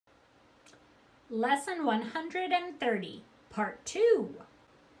Lesson 130, Part 2.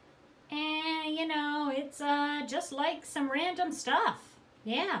 And, you know, it's just like some random stuff.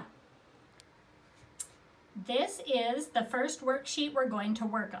 Yeah. This is the first worksheet we're going to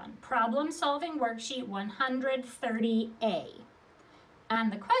work on. Problem Solving Worksheet 130A.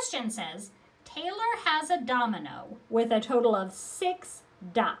 And the question says, Taylor has a domino with a total of 6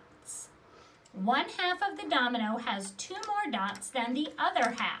 dots. One half of the domino has 2 more dots than the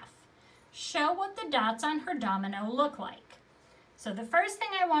other half. Show what the dots on her domino look like. So the first thing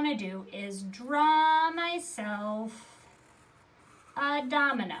I want to do is draw myself a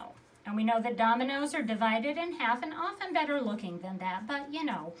domino. And we know that dominoes are divided in half and often better looking than that, but you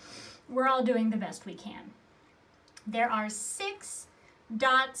know, we're all doing the best we can. There are 6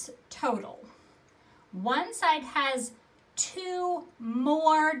 dots total. One side has 2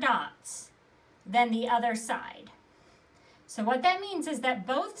 more dots than the other side. So what that means is that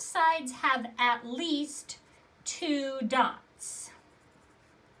both sides have at least 2 dots.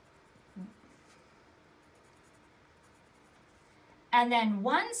 And then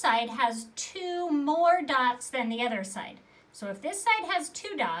one side has 2 more dots than the other side. So if this side has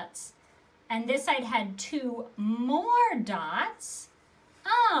 2 dots and this side had 2 more dots,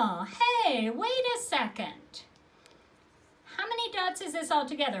 oh, hey, wait a second. How many dots is this all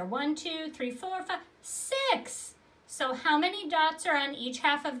together? 1, 2, 3, 4, 5, 6. So how many dots are on each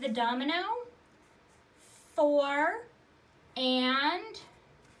half of the domino? 4 and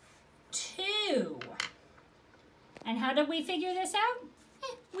 2. And how did we figure this out?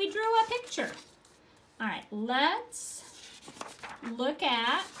 We drew a picture. All right, let's look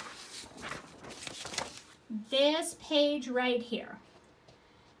at this page right here.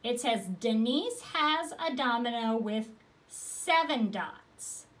 It says Denise has a domino with 7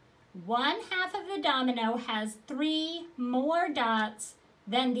 dots. One half of the domino has 3 more dots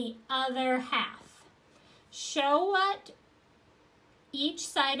than the other half. Show what each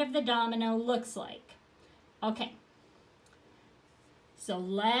side of the domino looks like. Okay, so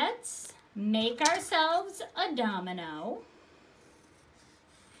let's make ourselves a domino.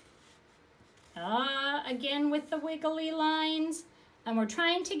 Again with the wiggly lines, and we're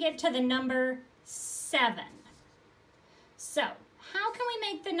trying to get to the number 7. So, how can we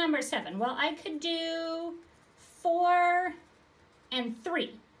make the number 7? Well, I could do 4 and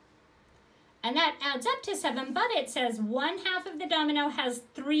 3. And that adds up to 7, but it says one half of the domino has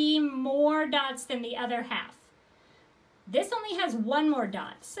 3 more dots than the other half. This only has 1 more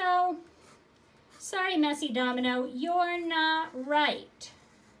dot, so sorry, messy domino, you're not right.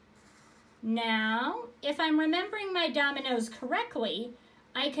 Now, if I'm remembering my dominoes correctly,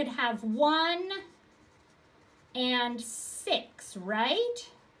 I could have 1 and 6, right?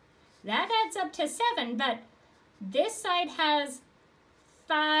 That adds up to 7, but this side has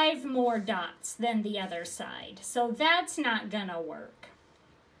 5 more dots than the other side, so that's not gonna work.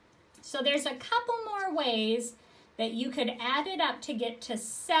 So there's a couple more ways that you could add it up to get to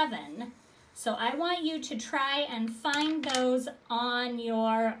 7. So I want you to try and find those on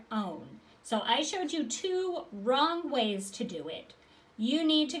your own. So I showed you 2 wrong ways to do it. You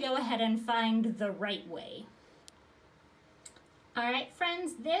need to go ahead and find the right way. All right,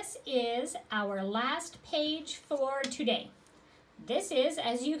 friends, this is our last page for today. This is,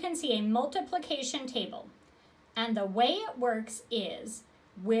 as you can see, a multiplication table. And the way it works is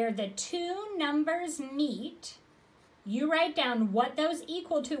where the 2 numbers meet, you write down what those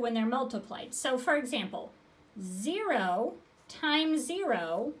equal to when they're multiplied. So for example, 0 times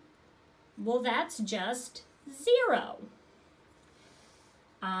 0, well, that's just 0.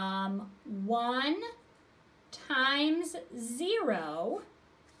 1 times 0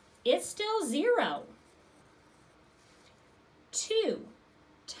 is still 0. 2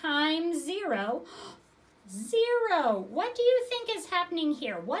 times 0, 0. What do you think is happening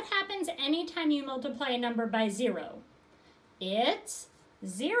here? What happens anytime you multiply a number by 0? It's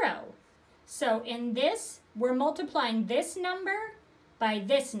 0. So in this, we're multiplying this number by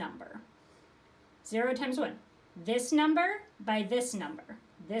this number. 0 times 1. This number by this number.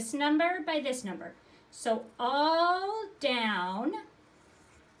 This number by this number. So all down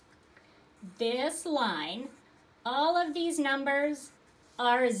this line, all of these numbers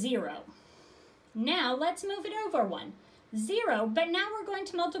are 0. Now let's move it over 1. 0, but now we're going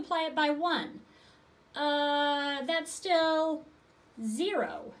to multiply it by 1. That's still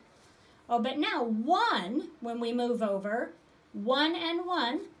 0. Oh, but now 1, when we move over, 1 and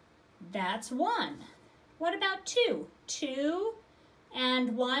 1, that's 1. What about 2? 2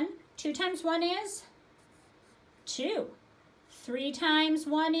 and 1. 2 times 1 is 2. 3 times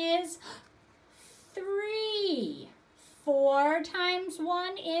 1 is 3. 4 times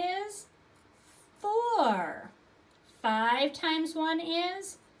 1 is 5 times 1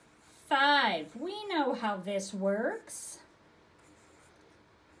 is 5. We know how this works.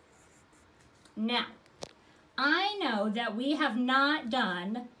 Now, I know that we have not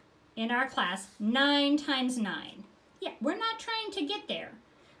done in our class 9 times 9. Yeah, we're not trying to get there.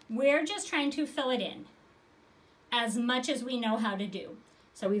 We're just trying to fill it in as much as we know how to do.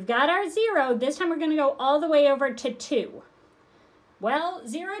 So we've got our 0. This time we're going to go all the way over to 2. Well,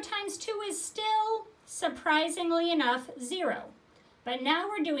 0 times 2 is still, surprisingly enough, 0. But now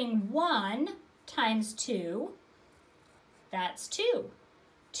we're doing 1 times 2. That's 2.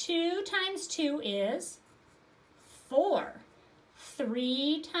 2 times 2 is 4.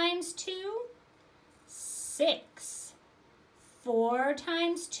 3 times 2, 6. 4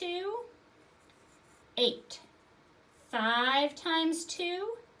 times 2, 8. 5 times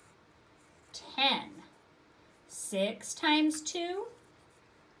 2, 10. 6 times 2,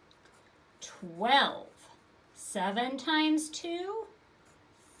 12. 7 times 2,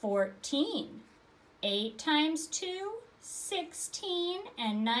 14. 8 times 2, 16.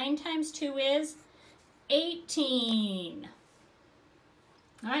 And 9 times 2 is 18.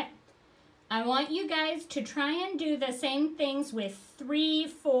 All right. I want you guys to try and do the same things with 3,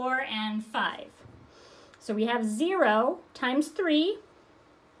 4, and 5. So we have 0 times 3,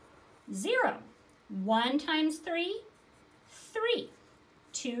 0. 1 times 3, 3.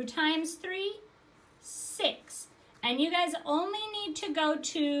 2 times 3, 6. And you guys only need to go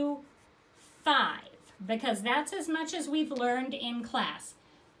to 5 because that's as much as we've learned in class.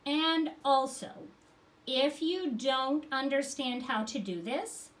 And also, if you don't understand how to do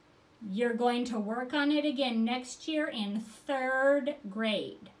this, you're going to work on it again next year in 3rd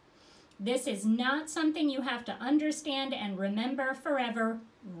grade. This is not something you have to understand and remember forever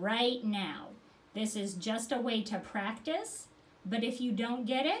right now. This is just a way to practice, but if you don't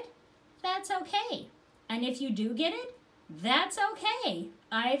get it, that's okay. And if you do get it, that's okay.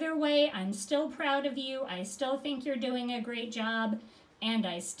 Either way, I'm still proud of you. I still think you're doing a great job, and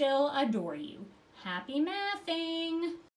I still adore you. Happy mathing!